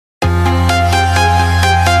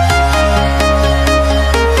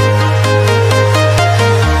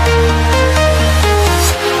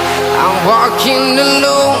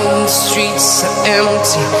streets are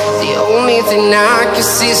empty. The only thing I can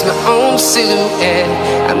see is my own silhouette.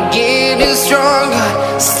 I'm getting stronger,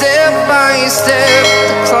 step by step.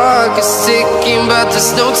 The clock is ticking, but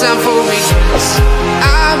there's no time for regrets.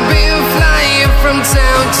 I've been flying from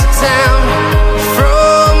town to town,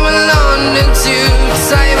 from London to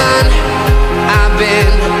Taiwan. I've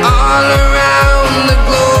been all around the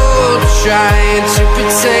globe, trying to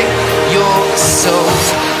protect your soul.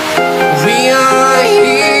 We are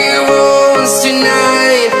heroes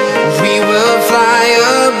tonight. We will fly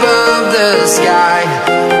above the sky.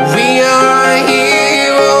 We are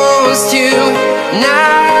heroes tonight.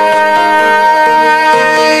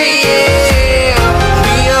 Yeah.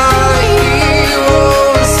 We are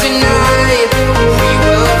heroes tonight. We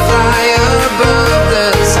will fly above the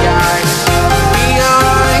sky. We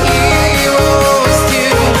are heroes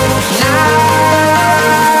tonight.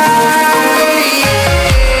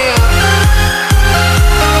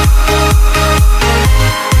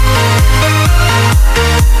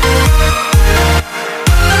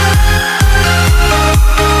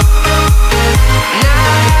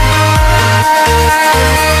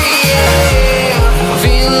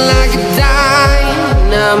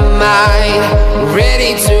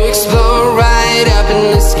 Ready to explore right up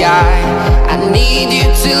in the sky. I need you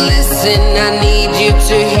to listen, I need you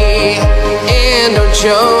to hear, and don't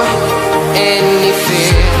show any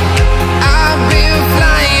fear. I've been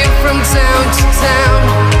flying from town to town,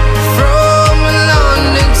 from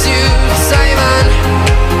London to Taiwan.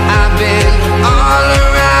 I've been all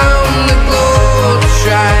around the globe,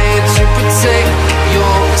 trying to protect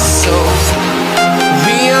your soul.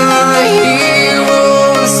 We are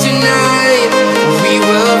heroes tonight. We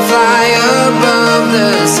will fly above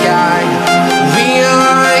the sky. We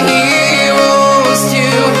are heroes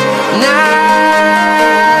tonight.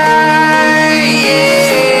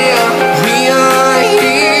 Yeah. We are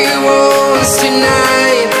heroes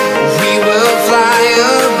tonight. We will fly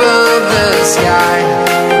above the sky.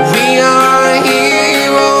 We are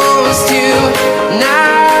heroes tonight.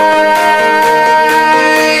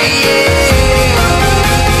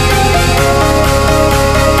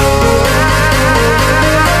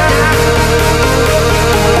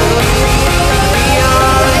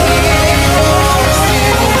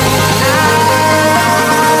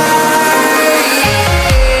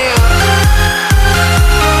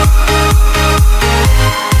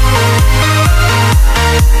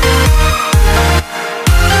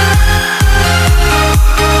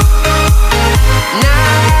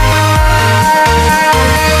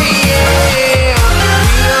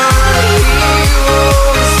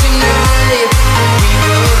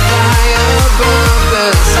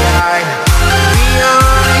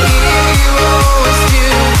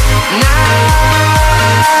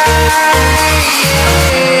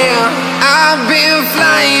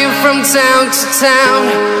 Town to town,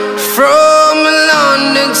 from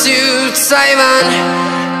London to Taiwan.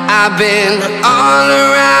 I've been all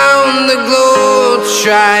around the globe,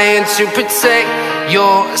 trying to protect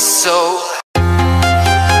your soul.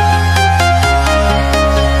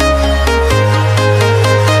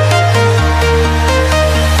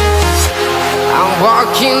 I'm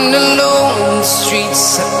walking alone, the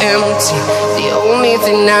streets are empty. The only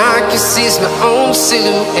thing I can see is my own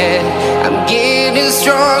silhouette. I'm getting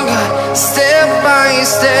stronger, step by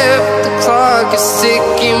step. The clock is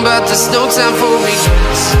ticking, but there's no time for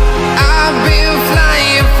regrets. I've been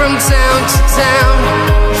flying from town to town,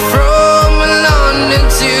 from London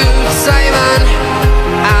to Taiwan.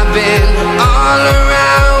 I've been all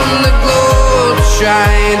around the globe,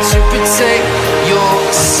 trying to protect your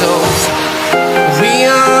soul. We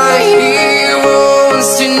are heroes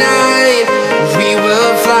tonight. We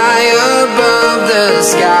will fly above the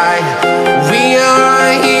sky. We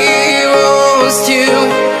are heroes tonight.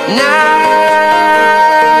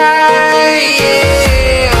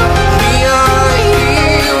 Yeah. We are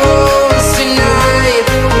heroes tonight.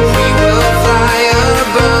 We will fly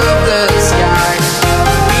above the sky.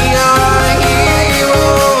 We are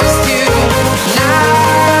heroes tonight.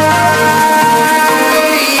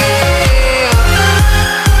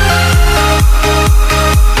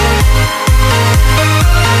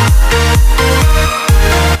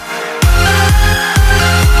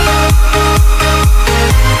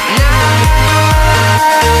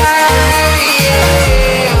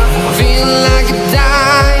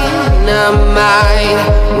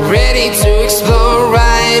 Ready to explore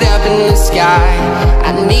right up in the sky.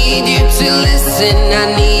 I need you to listen, I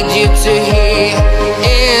need you to hear,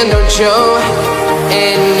 and don't show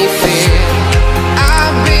any fear.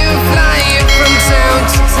 I've been flying from town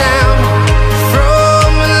to town,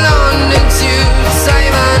 from London to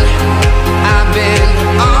Taiwan. I've been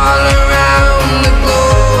all around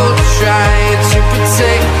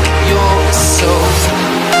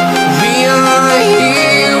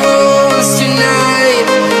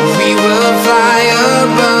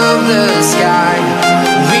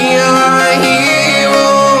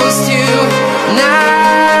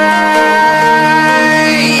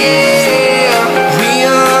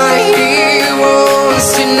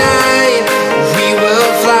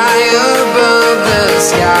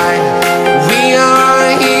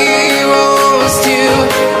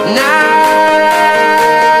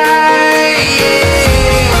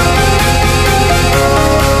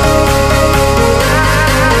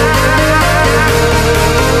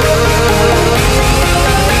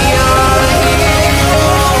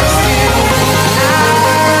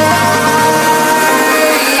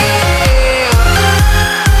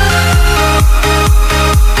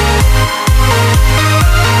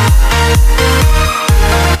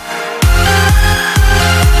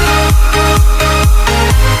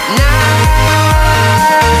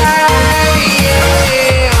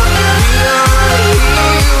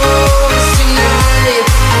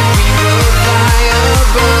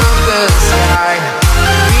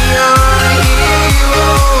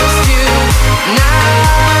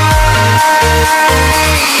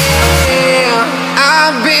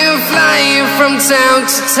town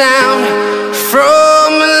to town,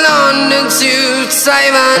 from London to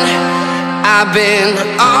Taiwan. I've been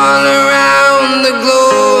all around the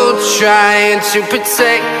globe trying to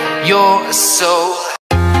protect your soul.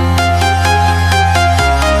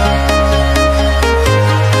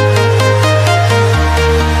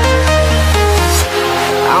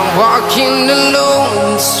 Walking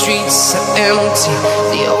alone, the streets are empty.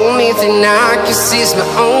 The only thing I can see is my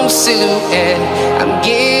own silhouette. I'm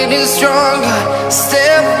getting stronger,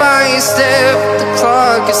 step by step. The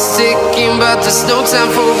clock is ticking, but there's no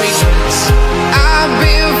time for regrets. I've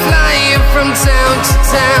been flying from town to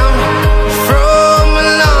town, from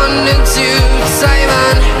London to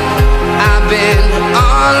Taiwan. I've been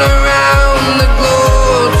all around the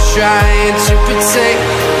globe trying to protect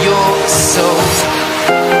your soul.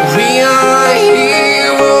 We are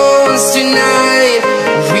heroes tonight.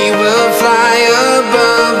 We will fly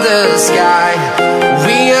above the sky.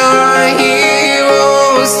 We are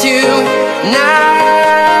heroes tonight.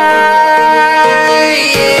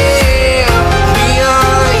 Yeah. We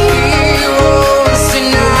are heroes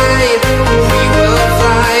tonight. We will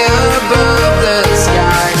fly above the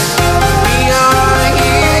sky. We are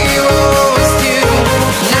heroes tonight.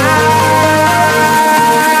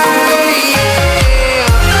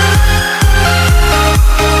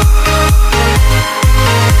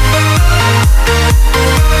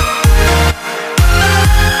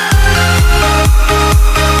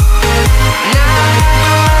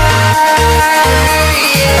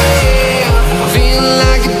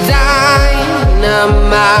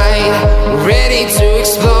 Ready to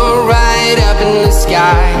explore right up in the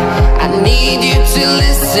sky. I need you to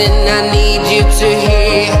listen, I need you to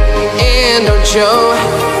hear, and don't show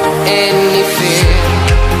any fear.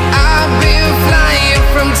 I've been flying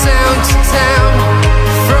from town to town,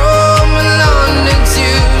 from London to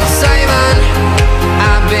Taiwan.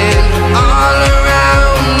 I've been all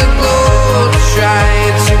around the globe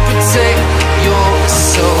trying to protect your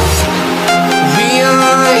soul. We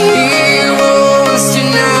are heroes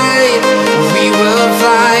tonight. We will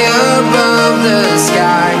fly above the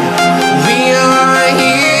sky. We are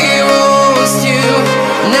heroes tonight.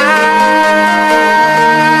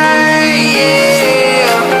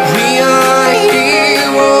 Yeah. We are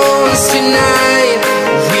heroes tonight.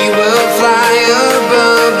 We will fly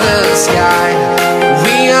above the sky.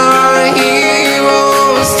 We are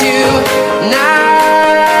heroes tonight.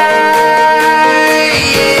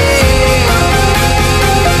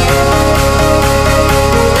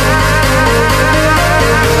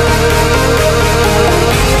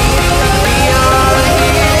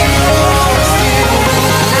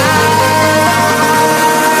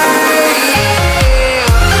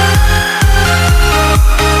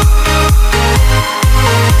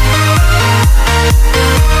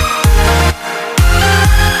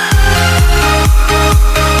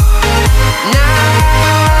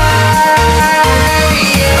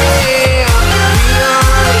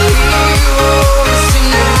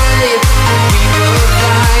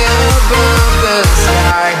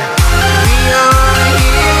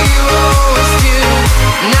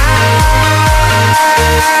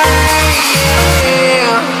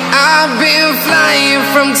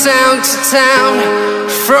 Town to town,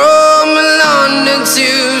 from London to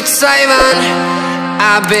Taiwan.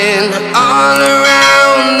 I've been all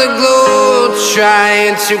around the globe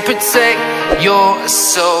trying to protect your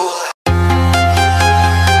soul.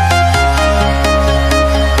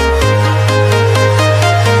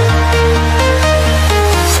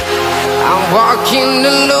 I'm walking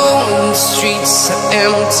alone, the streets are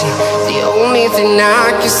empty. The only thing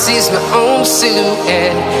I can see is my own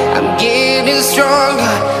silhouette. I'm getting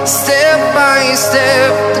stronger, step by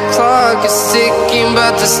step. The clock is ticking,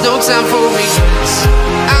 but there's no time for regrets.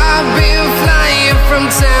 I've been flying from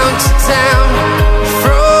town to town,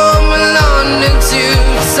 from London to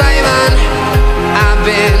Taiwan. I've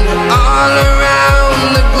been all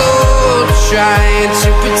around the globe trying to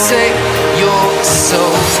protect your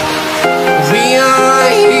soul. We are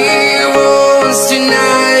heroes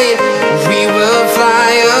tonight. We will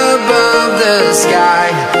fly above the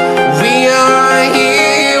sky. We are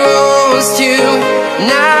heroes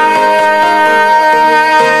tonight.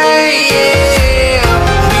 Yeah.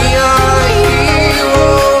 We are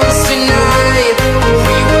heroes tonight.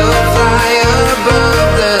 We will fly above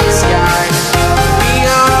the sky. We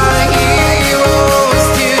are heroes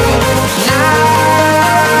tonight.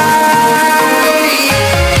 Yeah.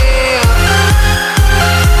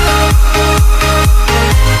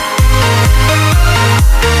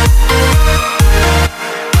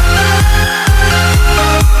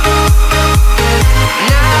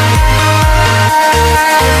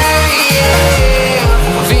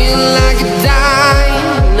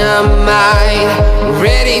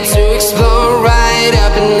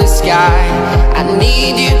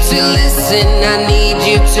 listen, I need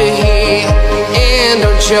you to hear, and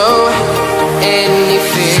don't show any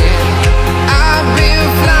fear. I've been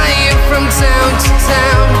flying from town to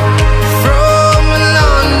town, from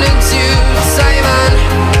London to Taiwan.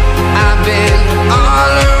 I've been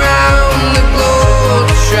all around the globe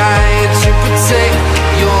trying to protect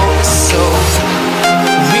your soul.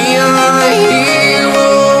 We are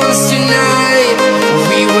heroes tonight,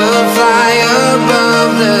 we will fly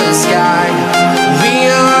above the sky. We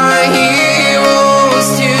are heroes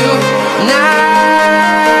tonight,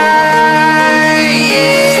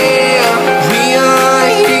 yeah. We are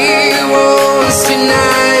heroes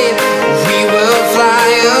tonight, we will fly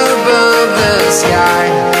above the sky.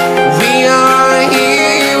 We are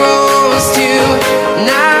heroes tonight,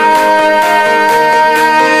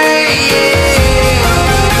 yeah.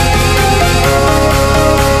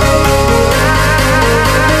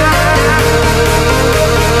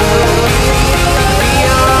 We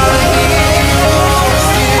are heroes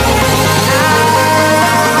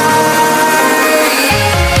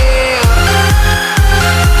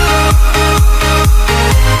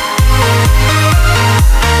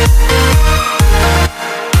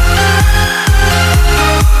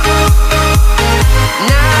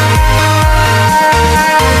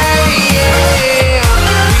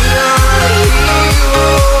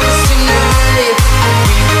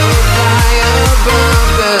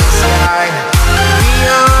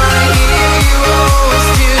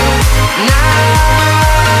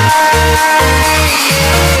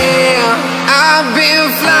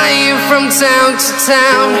from town to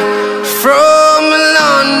town, from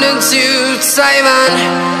London to Taiwan.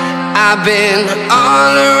 I've been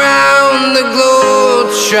all around the globe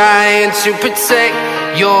trying to protect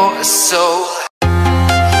your soul.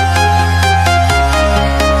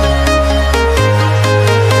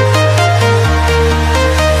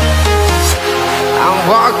 I'm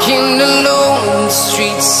walking alone, the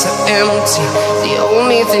streets are empty. The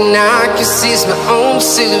only thing I can see is my own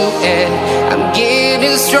silhouette. I'm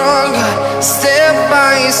getting stronger, step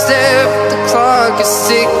by step. The clock is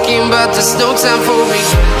ticking, but there's no time for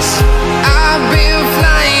regrets. I've been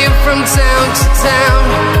flying from town to town,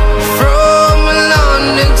 from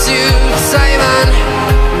London to Taiwan.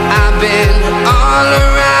 I've been all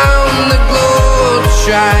around the globe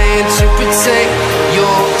trying to protect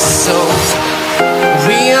your soul.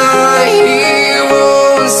 We are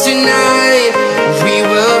heroes tonight, we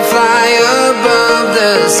will fly above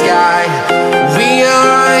the sky. We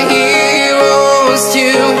are heroes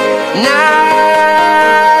tonight,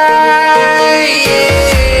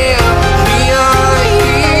 yeah. We are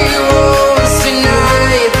heroes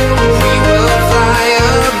tonight, we will fly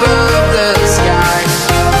above the sky.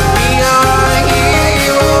 We are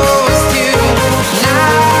heroes tonight,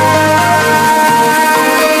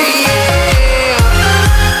 yeah.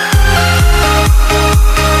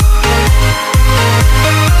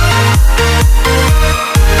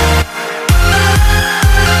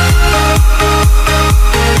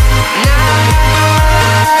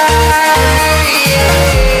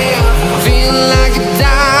 Feel like a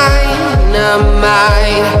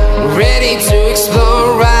dynamite, ready to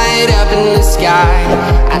explode right up in the sky.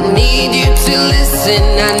 I need you to listen,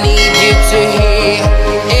 I need you to hear,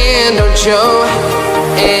 and don't show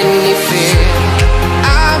any fear.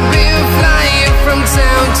 I've been flying from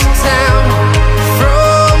town to town,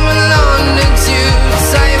 from London to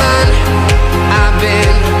Taiwan. I've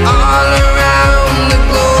been all around the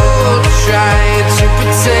globe trying to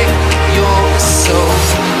protect your soul.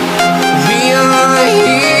 We are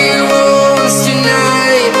heroes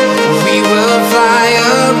tonight, we will fly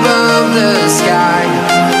above the sky.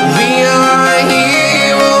 We are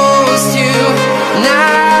heroes tonight.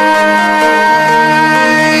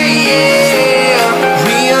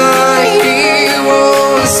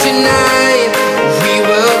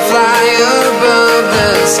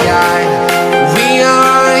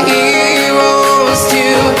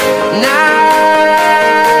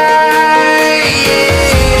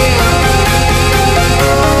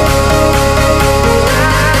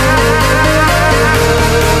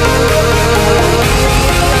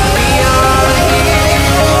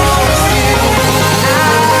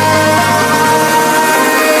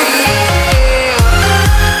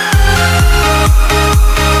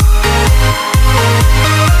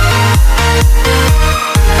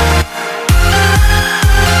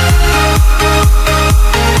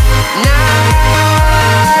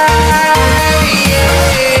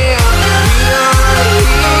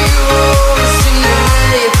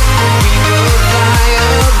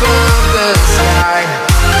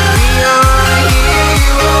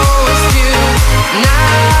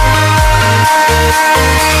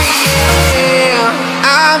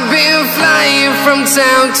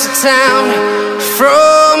 town to town,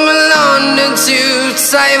 from London to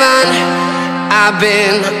Taiwan. I've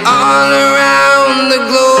been all around the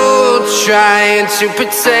globe trying to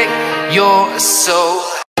protect your soul.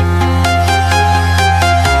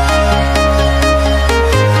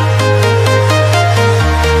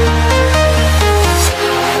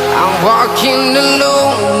 Walking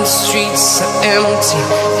alone, the streets are empty.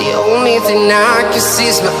 The only thing I can see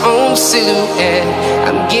is my own silhouette.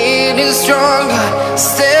 I'm getting stronger,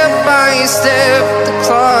 step by step. The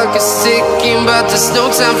clock is ticking, but there's no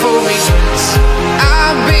time for regrets.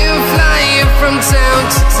 I've been flying from town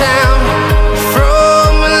to town,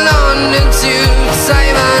 from London to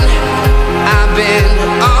Taiwan. I've been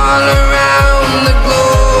all around the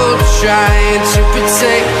globe trying to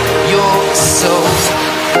protect your soul.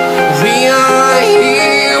 We are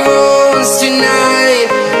heroes tonight.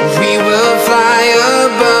 We will fly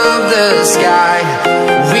above the sky.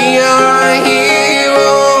 We are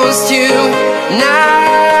heroes tonight.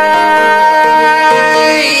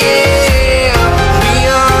 Yeah. We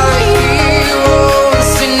are heroes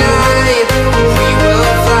tonight. We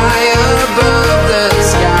will fly above the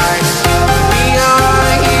sky. We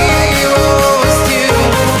are heroes tonight.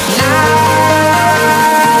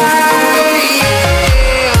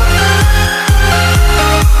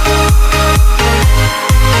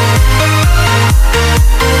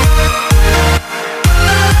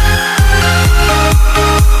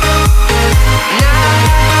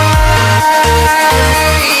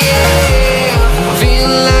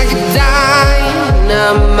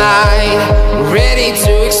 Ready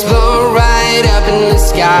to explore right up in the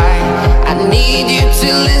sky. I need you to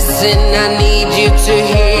listen, I need you to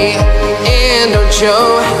hear, and don't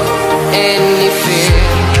show any fear.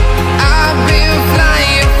 I've been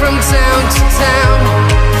flying from town to town,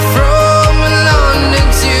 from London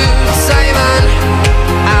to Taiwan.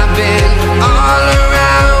 I've been all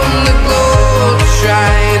around the globe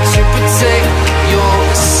trying to protect your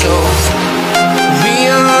soul. We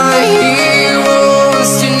are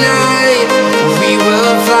heroes tonight. We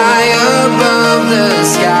will fly above the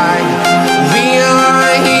sky. We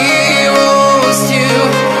are heroes tonight.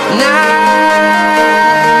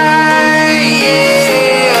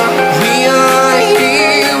 Yeah. We are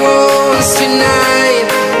heroes tonight.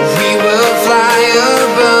 We will fly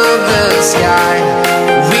above the sky.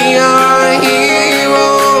 We are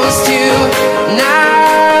heroes tonight.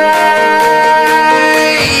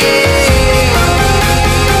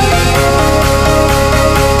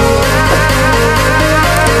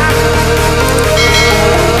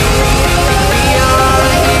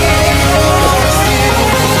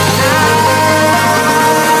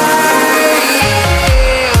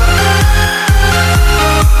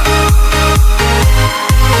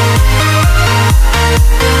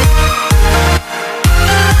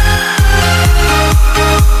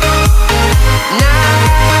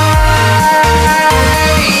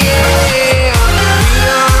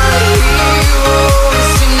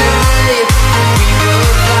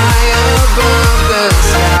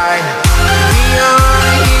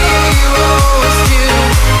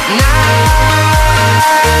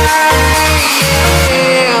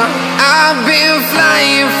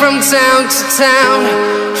 Town to town,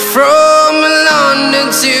 from London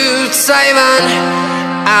to Taiwan.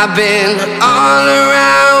 I've been all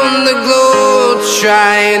around the globe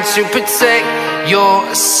trying to protect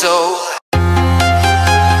your soul.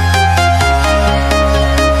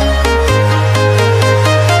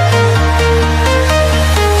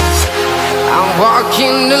 I'm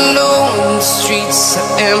walking alone, the streets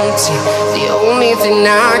are empty. The only thing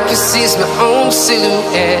I can see is my own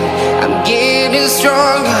silhouette. I'm getting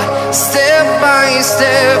stronger, step by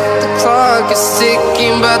step. The clock is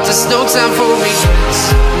ticking, but there's no time for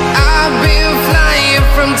regrets. I've been flying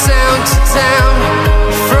from town to town,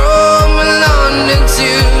 from London to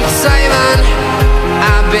Taiwan.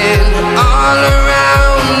 I've been all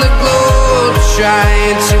around the globe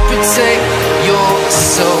trying to protect your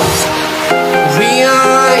soul. We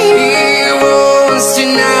are heroes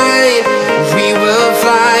tonight. We will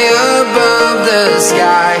fly above the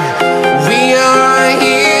sky. We are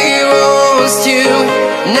heroes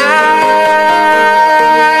tonight.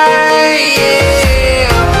 Yeah.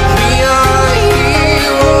 We are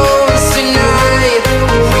heroes tonight.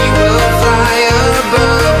 We will fly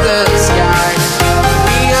above the sky.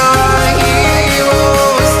 We are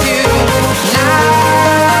heroes tonight.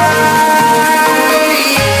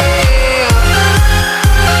 Yeah.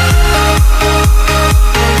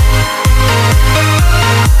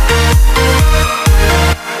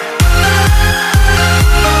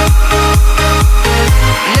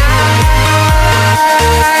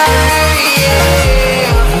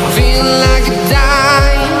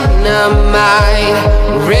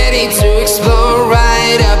 float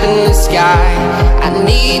right up in the sky. I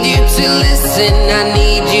need you to listen, I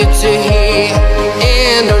need you to hear,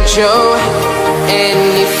 and don't show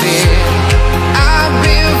any fear. I've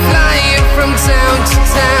been flying from town to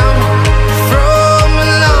town, from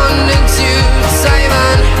London to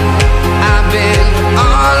Taiwan. I've been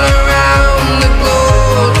all around the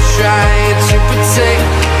globe, trying to protect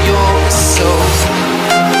your soul.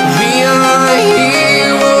 We are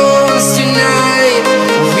heroes tonight,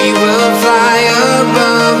 we will fly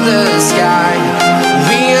above the sky.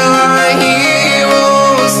 We are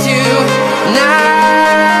heroes tonight,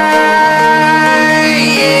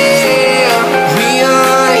 yeah. We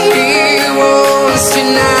are heroes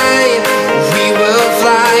tonight, we will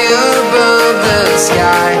fly above the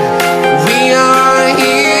sky. We are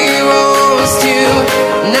heroes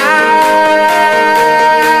tonight.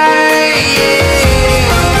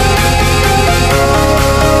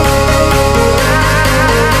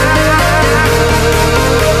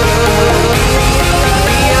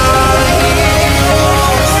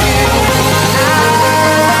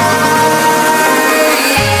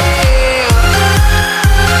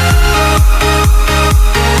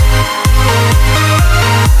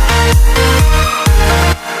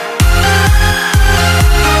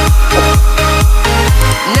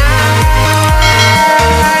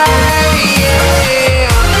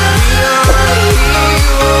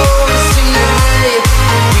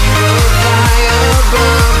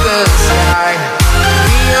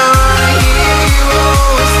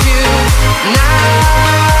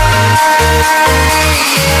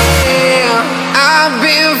 I've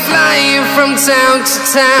been flying from town to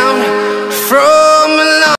town, from